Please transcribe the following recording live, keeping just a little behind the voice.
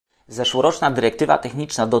Zeszłoroczna dyrektywa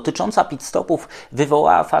techniczna dotycząca pit stopów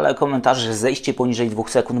wywołała falę komentarzy, że zejście poniżej 2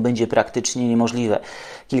 sekund będzie praktycznie niemożliwe.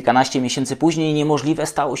 Kilkanaście miesięcy później niemożliwe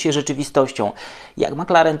stało się rzeczywistością. Jak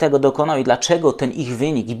McLaren tego dokonał i dlaczego ten ich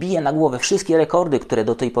wynik bije na głowę wszystkie rekordy, które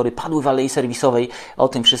do tej pory padły w alei serwisowej, o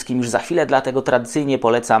tym wszystkim już za chwilę, dlatego tradycyjnie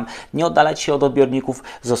polecam nie oddalać się od odbiorników,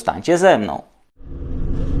 zostańcie ze mną.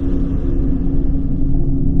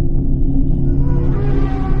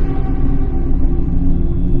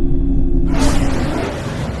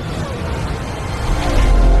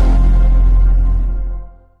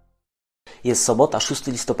 Jest sobota, 6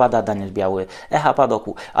 listopada, Daniel Biały, Echa,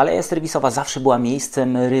 padoku. Aleja serwisowa zawsze była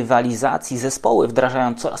miejscem rywalizacji. Zespoły,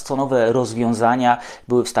 wdrażając coraz to nowe rozwiązania,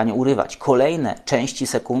 były w stanie urywać kolejne części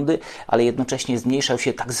sekundy, ale jednocześnie zmniejszał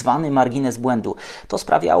się tak zwany margines błędu. To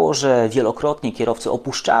sprawiało, że wielokrotnie kierowcy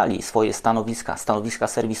opuszczali swoje stanowiska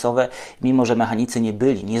serwisowe, mimo że mechanicy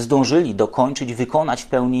nie zdążyli dokończyć, wykonać w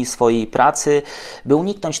pełni swojej pracy, by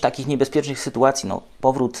uniknąć takich niebezpiecznych sytuacji.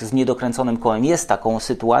 Powrót z niedokręconym kołem jest taką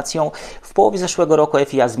sytuacją. W połowie zeszłego roku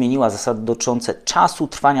FIA zmieniła zasady dotyczące czasu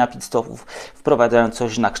trwania pit-stopów, wprowadzając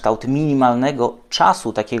coś na kształt minimalnego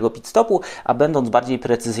czasu takiego pit-stopu, a będąc bardziej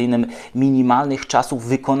precyzyjnym, minimalnych czasów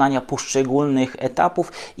wykonania poszczególnych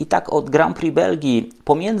etapów. I tak od Grand Prix Belgii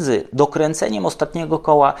pomiędzy dokręceniem ostatniego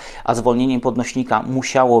koła a zwolnieniem podnośnika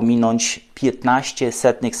musiało minąć 15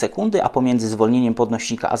 setnych sekundy, a pomiędzy zwolnieniem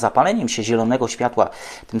podnośnika a zapaleniem się zielonego światła,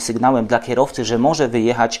 tym sygnałem dla kierowcy, że może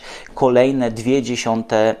wyjechać, kolejne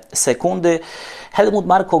 0,2 sekundy. Helmut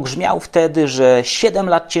Marko grzmiał wtedy, że 7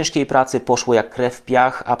 lat ciężkiej pracy poszło jak krew w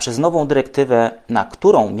piach, a przez nową dyrektywę, na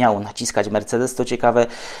którą miał naciskać Mercedes, co ciekawe,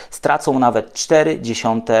 stracą nawet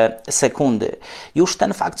 0,4 sekundy. Już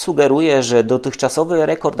ten fakt sugeruje, że dotychczasowy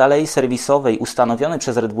rekord alei serwisowej ustanowiony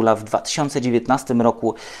przez Red Bulla w 2019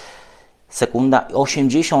 roku, sekunda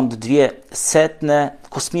 82 setne,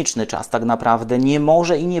 kosmiczny czas tak naprawdę, nie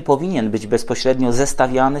może i nie powinien być bezpośrednio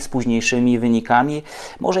zestawiany z późniejszymi wynikami,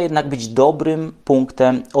 może jednak być dobrym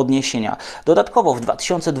punktem odniesienia. Dodatkowo w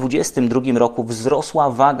 2022 roku wzrosła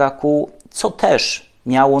waga kół, co też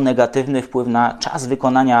miało negatywny wpływ na czas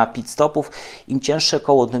wykonania pit-stopów. Im cięższe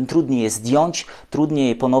koło, tym trudniej je zdjąć, trudniej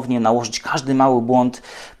je ponownie nałożyć. Każdy mały błąd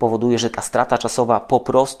powoduje, że ta strata czasowa po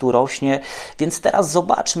prostu rośnie. Więc teraz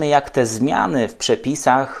zobaczmy, jak te zmiany w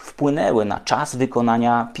przepisach wpłynęły na czas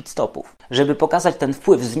wykonania pit-stopów. Żeby pokazać ten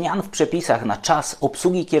wpływ zmian w przepisach na czas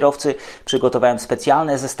obsługi kierowcy, przygotowałem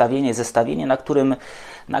specjalne zestawienie, na którym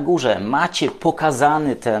na górze macie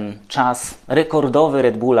pokazany ten czas rekordowy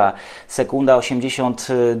Red Bulla. Sekunda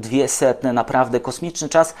 82 setne, naprawdę kosmiczny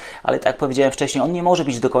czas, ale tak jak powiedziałem wcześniej, on nie może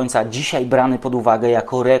być do końca dzisiaj brany pod uwagę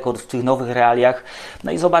jako rekord w tych nowych realiach.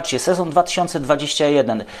 No i zobaczcie, sezon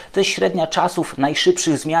 2021 to jest średnia czasów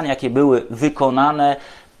najszybszych zmian, jakie były wykonane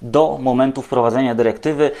do momentu wprowadzenia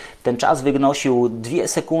dyrektywy. Ten czas wynosił 2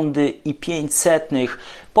 sekundy i 5 setnych.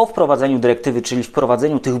 Po wprowadzeniu dyrektywy, czyli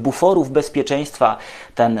wprowadzeniu tych buforów bezpieczeństwa,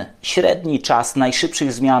 ten średni czas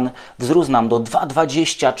najszybszych zmian wzrósł nam do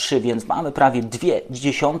 2,23, więc mamy prawie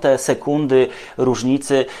 0,2 sekundy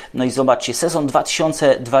różnicy. No i zobaczcie, sezon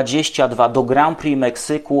 2022 do Grand Prix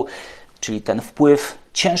Meksyku, czyli ten wpływ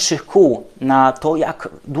cięższych kół na to, jak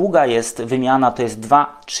długa jest wymiana, to jest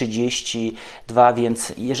 2,32,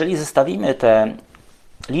 więc jeżeli zestawimy te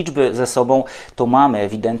liczby ze sobą, to mamy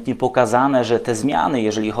ewidentnie pokazane, że te zmiany,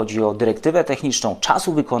 jeżeli chodzi o dyrektywę techniczną,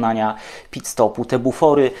 czasu wykonania pit-stopu, te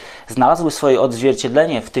bufory znalazły swoje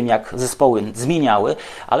odzwierciedlenie w tym, jak zespoły zmieniały,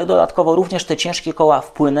 ale dodatkowo również te ciężkie koła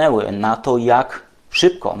wpłynęły na to, jak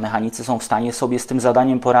szybko mechanicy są w stanie sobie z tym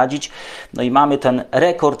zadaniem poradzić. No i mamy ten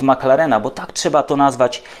rekord McLarena, bo tak trzeba to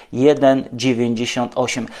nazwać,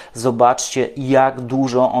 1,98. Zobaczcie, jak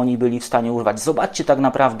dużo oni byli w stanie urwać. Zobaczcie tak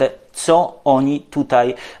naprawdę, co oni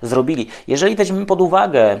tutaj zrobili. Jeżeli weźmiemy pod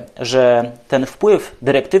uwagę, że ten wpływ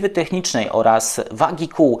dyrektywy technicznej oraz wagi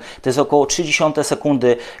kół to jest około 0,3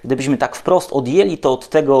 sekundy, gdybyśmy tak wprost odjęli to od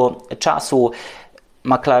tego czasu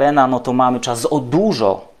McLarena, no to mamy czas o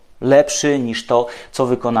dużo lepszy niż to, co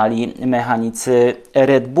wykonali mechanicy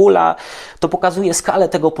Red Bulla. To pokazuje skalę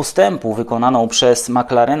tego postępu wykonaną przez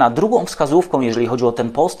McLarena. Drugą wskazówką, jeżeli chodzi o ten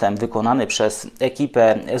postęp wykonany przez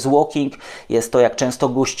ekipę z Woking, jest to, jak często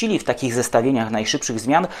gościli w takich zestawieniach najszybszych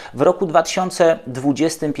zmian. W roku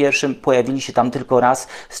 2021 pojawili się tam tylko raz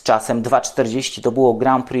z czasem 2,40. To było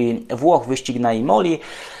Grand Prix Włoch, wyścig na Imoli.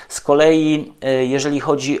 Z kolei, jeżeli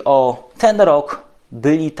chodzi o ten rok,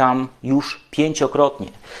 byli tam już 5-krotnie.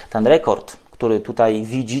 Ten rekord, który tutaj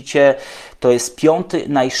widzicie, to jest 5.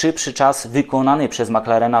 najszybszy czas wykonany przez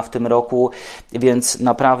McLarena w tym roku, więc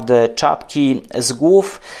naprawdę czapki z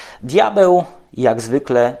głów. Diabeł jak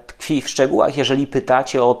zwykle tkwi w szczegółach, jeżeli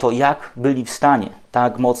pytacie o to, jak byli w stanie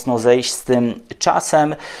tak mocno zejść z tym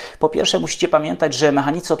czasem. Po pierwsze musicie pamiętać, że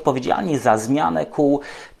mechanicy odpowiedzialni za zmianę kół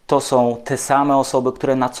to są te same osoby,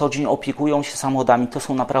 które na co dzień opiekują się samochodami. To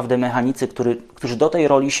są naprawdę mechanicy, którzy do tej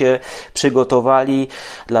roli się przygotowali,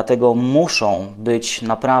 dlatego muszą być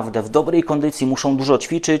naprawdę w dobrej kondycji, muszą dużo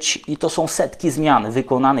ćwiczyć i to są setki zmian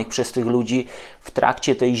wykonanych przez tych ludzi w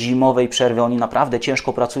trakcie tej zimowej przerwy. Oni naprawdę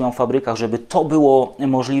ciężko pracują w fabrykach, żeby to było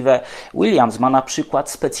możliwe. Williams ma na przykład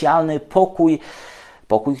specjalny pokój,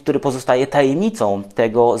 który pozostaje tajemnicą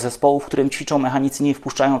tego zespołu, w którym ćwiczą mechanicy, nie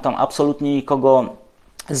wpuszczają tam absolutnie nikogo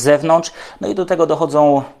z zewnątrz. No i do tego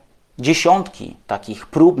dochodzą dziesiątki takich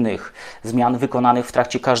próbnych zmian wykonanych w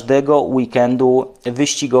trakcie każdego weekendu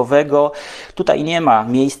wyścigowego. Tutaj nie ma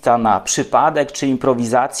miejsca na przypadek czy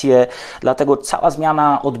improwizację, dlatego cała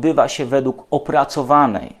zmiana odbywa się według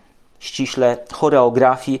opracowanej ściśle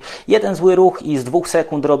choreografii. Jeden zły ruch i z 2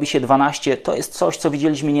 sekund robi się 12. To jest coś, co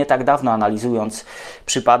widzieliśmy nie tak dawno, analizując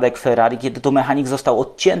przypadek Ferrari, kiedy to mechanik został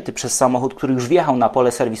odcięty przez samochód, który już wjechał na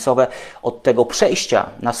pole serwisowe. Od tego przejścia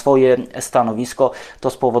na swoje stanowisko to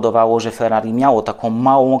spowodowało, że Ferrari miało taką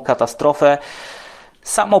małą katastrofę.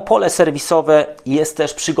 Samo pole serwisowe jest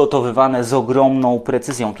też przygotowywane z ogromną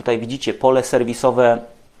precyzją. Tutaj widzicie pole serwisowe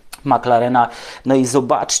McLarena. No i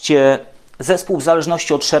zobaczcie, zespół w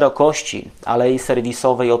zależności od szerokości alei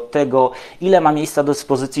serwisowej, od tego, ile ma miejsca do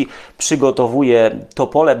dyspozycji, przygotowuje to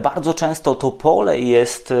pole. Bardzo często to pole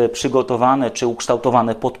jest przygotowane czy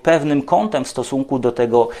ukształtowane pod pewnym kątem w stosunku do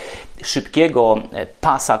tego szybkiego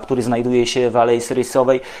pasa, który znajduje się w alei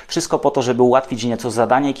serwisowej. Wszystko po to, żeby ułatwić nieco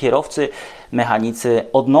zadanie kierowcy. Mechanicy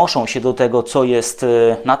odnoszą się do tego, co jest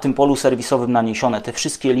na tym polu serwisowym naniesione. Te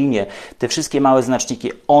wszystkie linie, te wszystkie małe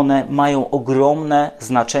znaczniki, one mają ogromne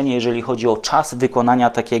znaczenie, jeżeli chodzi o czas wykonania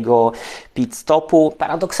takiego pit stopu.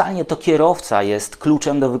 Paradoksalnie to kierowca jest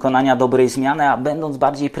kluczem do wykonania dobrej zmiany, a będąc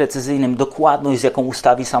bardziej precyzyjnym, dokładność, z jaką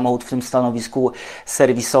ustawi samochód w tym stanowisku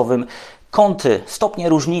serwisowym, kąty, stopnie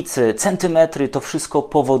różnicy, centymetry, to wszystko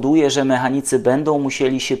powoduje, że mechanicy będą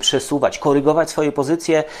musieli się przesuwać, korygować swoje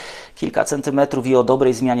pozycje kilka centymetrów i o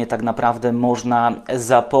dobrej zmianie tak naprawdę można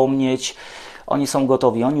zapomnieć. Oni są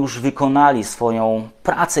gotowi, oni już wykonali swoją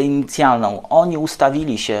pracę inicjalną, oni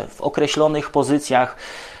ustawili się w określonych pozycjach.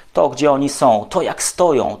 To, gdzie oni są, to jak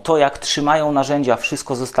stoją, to jak trzymają narzędzia,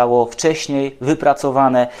 wszystko zostało wcześniej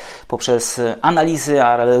wypracowane poprzez analizy,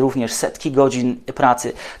 ale również setki godzin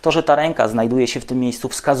pracy. To, że ta ręka znajduje się w tym miejscu,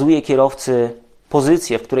 wskazuje kierowcy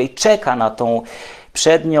pozycję, w której czeka na tą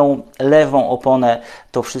przednią, lewą oponę,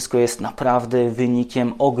 to wszystko jest naprawdę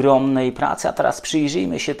wynikiem ogromnej pracy. A teraz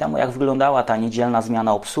przyjrzyjmy się temu, jak wyglądała ta niedzielna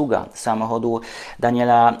zmiana obsługa samochodu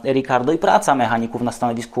Daniela Ricciardo i praca mechaników na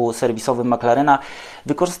stanowisku serwisowym McLarena.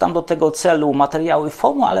 Wykorzystam do tego celu materiały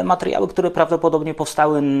FOMO, ale materiały, które prawdopodobnie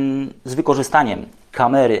powstały z wykorzystaniem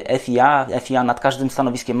kamery FIA. FIA nad każdym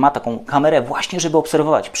stanowiskiem ma taką kamerę właśnie, żeby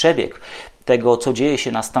obserwować przebieg tego, co dzieje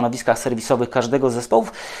się na stanowiskach serwisowych każdego z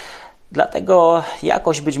zespołów. Dlatego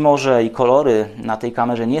jakość być może i kolory na tej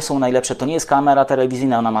kamerze nie są najlepsze. To nie jest kamera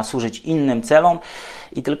telewizyjna, ona ma służyć innym celom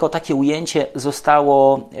i tylko takie ujęcie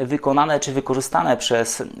zostało wykonane czy wykorzystane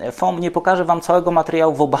przez FOM. Nie pokażę Wam całego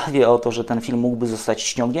materiału w obawie o to, że ten film mógłby zostać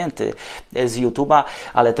ściągnięty z YouTube'a,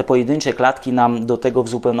 ale te pojedyncze klatki nam do tego w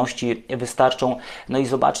zupełności wystarczą. No i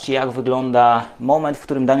zobaczcie, jak wygląda moment, w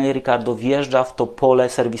którym Daniel Ricciardo wjeżdża w to pole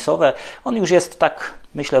serwisowe. On już jest tak,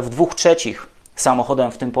 myślę, w 2/3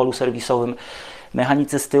 samochodem w tym polu serwisowym.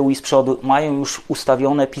 Mechanicy z tyłu i z przodu mają już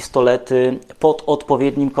ustawione pistolety pod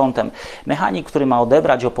odpowiednim kątem. Mechanik, który ma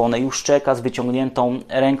odebrać oponę, już czeka z wyciągniętą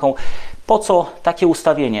ręką. Po co takie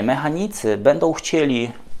ustawienie? Mechanicy będą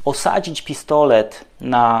chcieli osadzić pistolet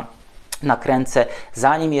na nakrętce,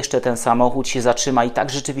 zanim jeszcze ten samochód się zatrzyma, i tak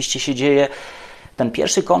rzeczywiście się dzieje. Ten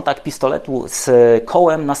pierwszy kontakt pistoletu z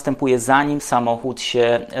kołem następuje, zanim samochód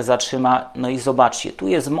się zatrzyma. No i zobaczcie, tu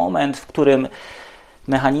jest moment, w którym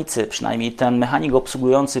mechanicy, przynajmniej ten mechanik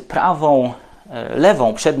obsługujący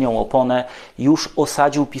lewą przednią oponę, już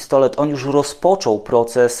osadził pistolet. On już rozpoczął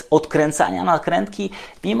proces odkręcania nakrętki,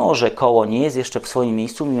 mimo że koło nie jest jeszcze w swoim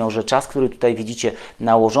miejscu, mimo że czas, który tutaj widzicie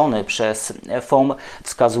nałożony przez FOM,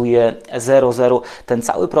 wskazuje 0,0. Ten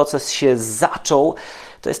cały proces się zaczął.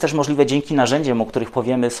 To jest też możliwe dzięki narzędziom, o których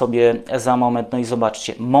powiemy sobie za moment. No i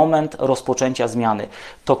zobaczcie, moment rozpoczęcia zmiany.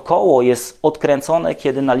 To koło jest odkręcone,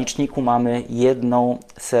 kiedy na liczniku mamy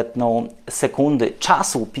 1/100 sekundy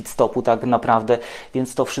czasu pit stopu tak naprawdę,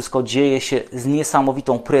 więc to wszystko dzieje się z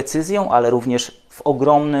niesamowitą precyzją, ale również w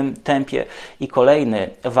ogromnym tempie. I kolejny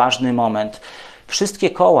ważny moment. Wszystkie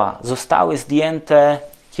koła zostały zdjęte,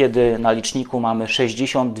 kiedy na liczniku mamy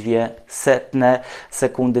 62/100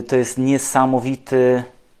 sekundy. To jest niesamowity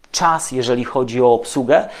czas, jeżeli chodzi o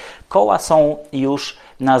obsługę. Koła są już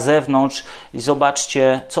na zewnątrz i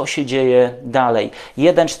zobaczcie, co się dzieje dalej.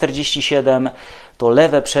 1,47 to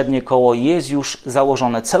lewe przednie koło jest już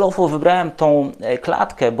założone. Celowo wybrałem tą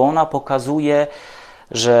klatkę, bo ona pokazuje,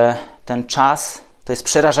 że ten czas to jest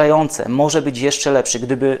przerażające. Może być jeszcze lepszy.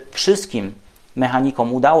 Gdyby wszystkim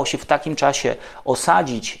mechanikom udało się w takim czasie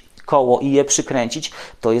osadzić koło i je przykręcić,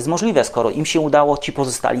 to jest możliwe. Skoro im się udało, ci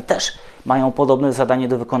pozostali też mają podobne zadanie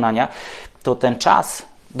do wykonania, to ten czas,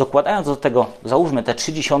 dokładając do tego, załóżmy te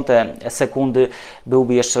 0,3 sekundy,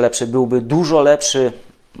 byłby jeszcze lepszy, byłby dużo lepszy,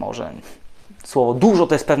 może słowo dużo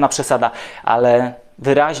to jest pewna przesada, ale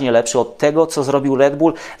wyraźnie lepszy od tego, co zrobił Red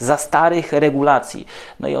Bull za starych regulacji.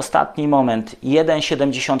 No i ostatni moment,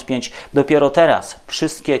 1,75. Dopiero teraz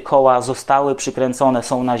wszystkie koła zostały przykręcone,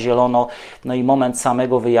 są na zielono. No i moment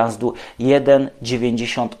samego wyjazdu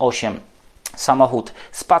 1,98. Samochód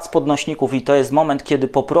spadł z podnośników i to jest moment, kiedy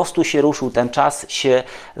po prostu się ruszył, ten czas się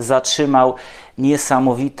zatrzymał.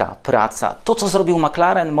 Niesamowita praca. To, co zrobił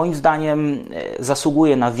McLaren, moim zdaniem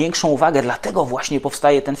zasługuje na większą uwagę, dlatego właśnie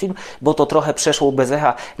powstaje ten film, bo to trochę przeszło bez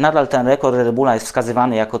echa. Nadal ten rekord Red Bulla jest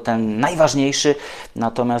wskazywany jako ten najważniejszy,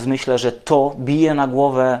 natomiast myślę, że to bije na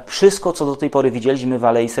głowę wszystko, co do tej pory widzieliśmy w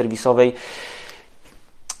alei serwisowej.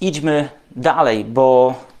 Idźmy dalej,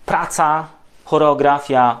 bo praca,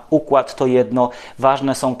 choreografia, układ to jedno,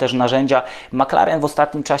 ważne są też narzędzia. McLaren w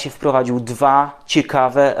ostatnim czasie wprowadził dwa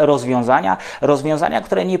ciekawe rozwiązania,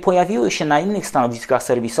 które nie pojawiły się na innych stanowiskach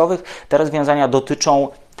serwisowych. Te rozwiązania dotyczą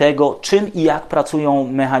tego, czym i jak pracują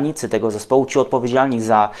mechanicy tego zespołu, ci odpowiedzialni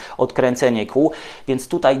za odkręcenie kół, więc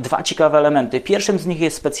tutaj dwa ciekawe elementy. Pierwszym z nich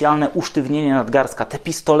jest specjalne usztywnienie nadgarstka. Te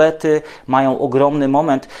pistolety mają ogromny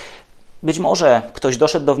moment. Być może ktoś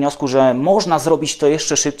doszedł do wniosku, że można zrobić to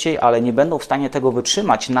jeszcze szybciej, ale nie będą w stanie tego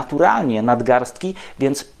wytrzymać naturalnie nadgarstki,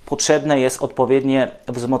 więc potrzebne jest odpowiednie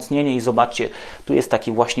wzmocnienie i zobaczcie, tu jest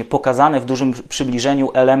taki właśnie pokazany w dużym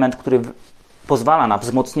przybliżeniu element, który pozwala na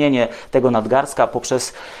wzmocnienie tego nadgarstka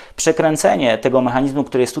poprzez przekręcenie tego mechanizmu,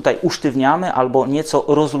 który jest tutaj, usztywniamy albo nieco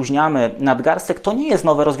rozluźniamy nadgarstek. To nie jest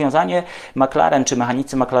nowe rozwiązanie. McLaren czy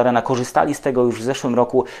mechanicy McLarena korzystali z tego już w zeszłym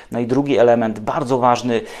roku. No i drugi element, bardzo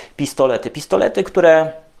ważny, pistolety. Pistolety,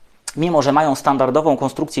 które mimo że mają standardową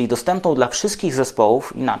konstrukcję i dostępną dla wszystkich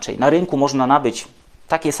zespołów, inaczej, na rynku można nabyć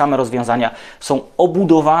takie same rozwiązania, są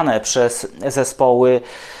obudowane przez zespoły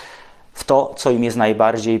w to, co im jest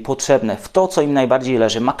najbardziej potrzebne, w to, co im najbardziej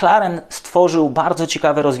leży. McLaren stworzył bardzo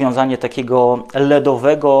ciekawe rozwiązanie takiego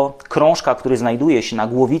LEDowego krążka, który znajduje się na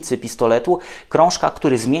głowicy pistoletu. Krążka,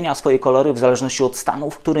 który zmienia swoje kolory w zależności od stanu,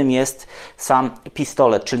 w którym jest sam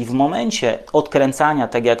pistolet. Czyli w momencie odkręcania,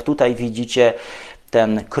 tak jak tutaj widzicie,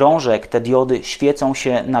 ten krążek, te diody świecą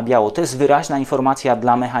się na biało. To jest wyraźna informacja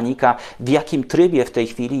dla mechanika, w jakim trybie w tej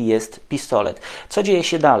chwili jest pistolet. Co dzieje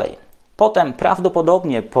się dalej? Potem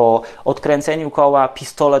prawdopodobnie po odkręceniu koła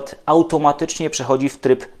pistolet automatycznie przechodzi w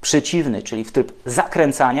tryb przeciwny, czyli w tryb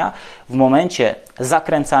zakręcania. W momencie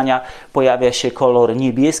zakręcania pojawia się kolor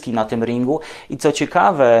niebieski na tym ringu i co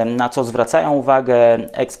ciekawe, na co zwracają uwagę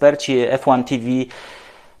eksperci F1 TV,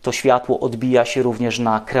 to światło odbija się również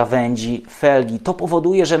na krawędzi felgi. To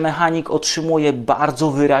powoduje, że mechanik otrzymuje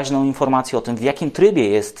bardzo wyraźną informację o tym, w jakim trybie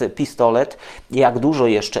jest pistolet, jak dużo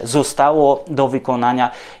jeszcze zostało do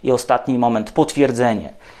wykonania i ostatni moment,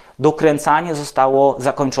 potwierdzenie. Dokręcanie zostało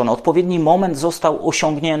zakończone. Odpowiedni moment został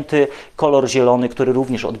osiągnięty, kolor zielony, który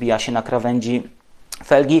również odbija się na krawędzi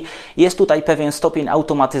felgi. Jest tutaj pewien stopień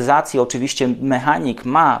automatyzacji. Oczywiście mechanik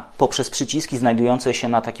ma poprzez przyciski znajdujące się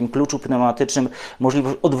na takim kluczu pneumatycznym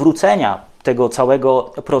możliwość odwrócenia tego całego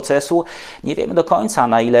procesu. Nie wiemy do końca,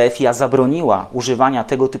 na ile FIA zabroniła używania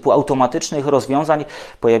tego typu automatycznych rozwiązań.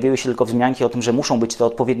 Pojawiły się tylko wzmianki o tym, że muszą być te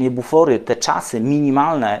odpowiednie bufory, te czasy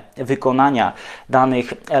minimalne wykonania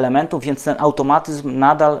danych elementów, więc ten automatyzm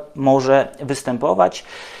nadal może występować.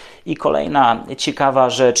 I kolejna ciekawa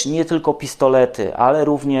rzecz, nie tylko pistolety, ale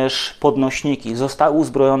również podnośniki zostały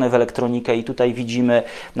uzbrojone w elektronikę i tutaj widzimy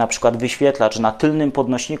na przykład wyświetlacz na tylnym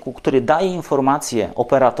podnośniku, który daje informację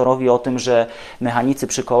operatorowi o tym, że mechanicy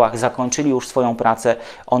przy kołach zakończyli już swoją pracę.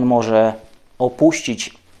 On może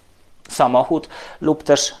opuścić samochód lub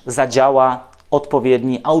też zadziała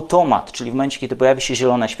odpowiedni automat, czyli w momencie, kiedy pojawi się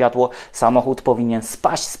zielone światło, samochód powinien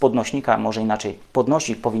spaść z podnośnika, może inaczej,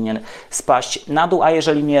 podnośnik powinien spaść na dół, a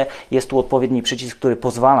jeżeli nie, jest tu odpowiedni przycisk, który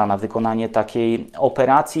pozwala na wykonanie takiej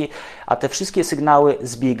operacji, a te wszystkie sygnały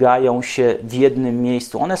zbiegają się w jednym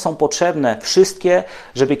miejscu. One są potrzebne wszystkie,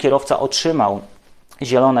 żeby kierowca otrzymał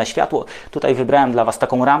zielone światło. Tutaj wybrałem dla Was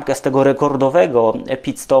taką ramkę z tego rekordowego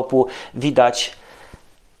pit stopu. Widać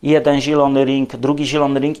jeden zielony ring, drugi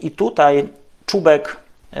zielony ring i tutaj czubek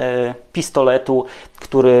pistoletu,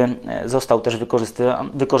 który został też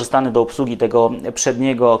wykorzystany do obsługi tego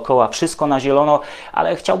przedniego koła. Wszystko na zielono,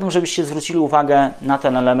 ale chciałbym, żebyście zwrócili uwagę na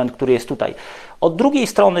ten element, który jest tutaj. Od drugiej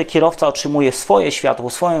strony kierowca otrzymuje swoje światło,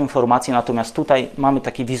 swoją informację, natomiast tutaj mamy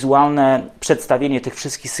takie wizualne przedstawienie tych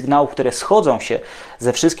wszystkich sygnałów, które schodzą się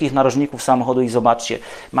ze wszystkich narożników samochodu i zobaczcie,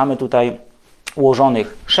 mamy tutaj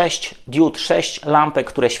ułożonych 6 diod, 6 lampek,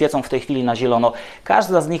 które świecą w tej chwili na zielono.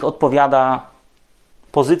 Każda z nich odpowiada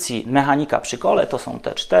pozycji mechanika przy kole, to są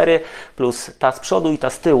te 4, plus ta z przodu i ta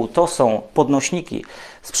z tyłu, to są podnośniki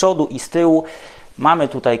z przodu i z tyłu. Mamy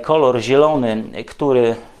tutaj kolor zielony,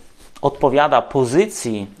 który odpowiada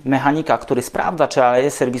pozycji mechanika, który sprawdza, czy aleja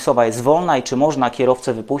serwisowa jest wolna i czy można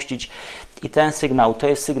kierowcę wypuścić. I ten sygnał to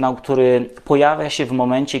jest sygnał, który pojawia się w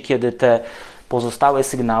momencie, kiedy te pozostałe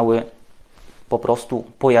sygnały po prostu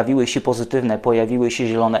pojawiły się pozytywne, pojawiły się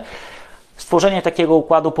zielone. Stworzenie takiego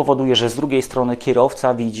układu powoduje, że z drugiej strony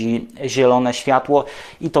kierowca widzi zielone światło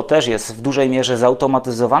i to też jest w dużej mierze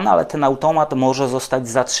zautomatyzowane, ale ten automat może zostać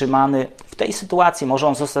zatrzymany w tej sytuacji, może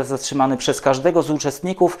on zostać zatrzymany przez każdego z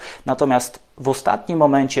uczestników, natomiast w ostatnim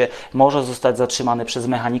momencie może zostać zatrzymany przez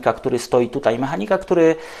mechanika, który stoi tutaj. Mechanika,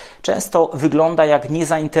 który często wygląda jak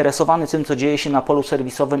niezainteresowany tym, co dzieje się na polu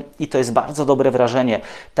serwisowym i to jest bardzo dobre wrażenie.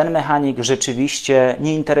 Ten mechanik rzeczywiście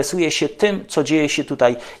nie interesuje się tym, co dzieje się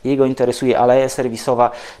tutaj. Jego interesuje aleja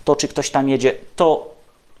serwisowa, to czy ktoś tam jedzie, to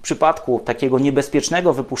w przypadku takiego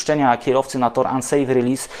niebezpiecznego wypuszczenia kierowcy na tor unsafe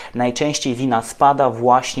release najczęściej wina spada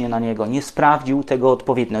właśnie na niego. Nie sprawdził tego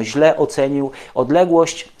odpowiednio, źle ocenił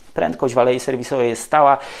odległość. Prędkość w alei serwisowej jest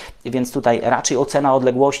stała, więc tutaj raczej ocena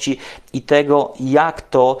odległości i tego, jak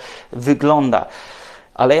to wygląda.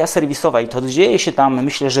 Aleja serwisowa i to dzieje się tam,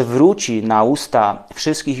 myślę, że wróci na usta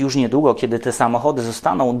wszystkich już niedługo, kiedy te samochody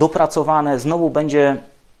zostaną dopracowane. Znowu będzie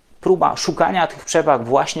próba szukania tych przewag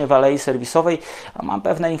właśnie w alei serwisowej, a mam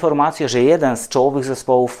pewne informacje, że jeden z czołowych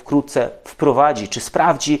zespołów wkrótce wprowadzi, czy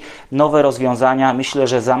sprawdzi nowe rozwiązania. Myślę,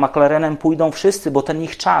 że za McLarenem pójdą wszyscy, bo ten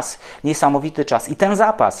ich czas, niesamowity czas i ten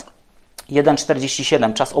zapas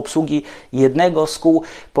 1,47, czas obsługi jednego z kół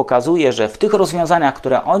pokazuje, że w tych rozwiązaniach,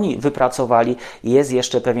 które oni wypracowali, jest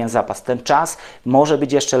jeszcze pewien zapas. Ten czas może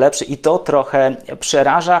być jeszcze lepszy i to trochę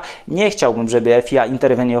przeraża. Nie chciałbym, żeby FIA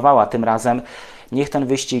interweniowała tym razem. Niech ten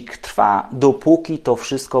wyścig trwa, dopóki to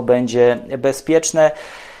wszystko będzie bezpieczne.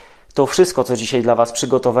 To wszystko, co dzisiaj dla Was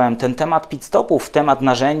przygotowałem. Ten temat pit stopów, temat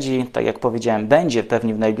narzędzi, tak jak powiedziałem, będzie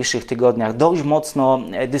pewnie w najbliższych tygodniach dość mocno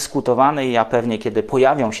dyskutowany i ja pewnie, kiedy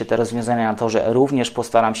pojawią się te rozwiązania na torze, również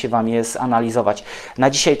postaram się Wam je zanalizować. Na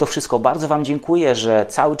dzisiaj to wszystko. Bardzo Wam dziękuję, że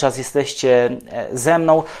cały czas jesteście ze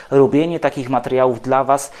mną. Robienie takich materiałów dla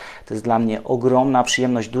Was to jest dla mnie ogromna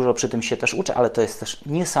przyjemność. Dużo przy tym się też uczę, ale to jest też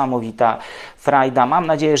niesamowita frajda. Mam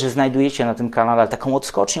nadzieję, że znajdujecie na tym kanale taką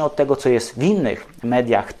odskocznię od tego, co jest w innych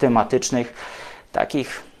mediach tematycznych.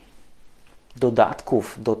 Takich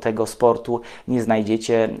dodatków do tego sportu nie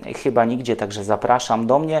znajdziecie chyba nigdzie, także zapraszam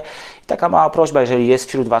do mnie. I taka mała prośba, jeżeli jest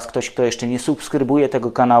wśród Was ktoś, kto jeszcze nie subskrybuje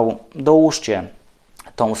tego kanału, dołóżcie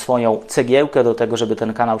tą swoją cegiełkę do tego, żeby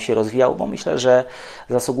ten kanał się rozwijał, bo myślę, że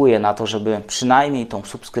zasługuje na to, żeby przynajmniej tą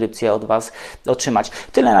subskrypcję od Was otrzymać.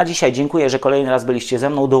 Tyle na dzisiaj. Dziękuję, że kolejny raz byliście ze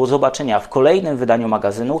mną. Do zobaczenia w kolejnym wydaniu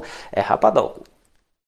magazynu Echa Padoku.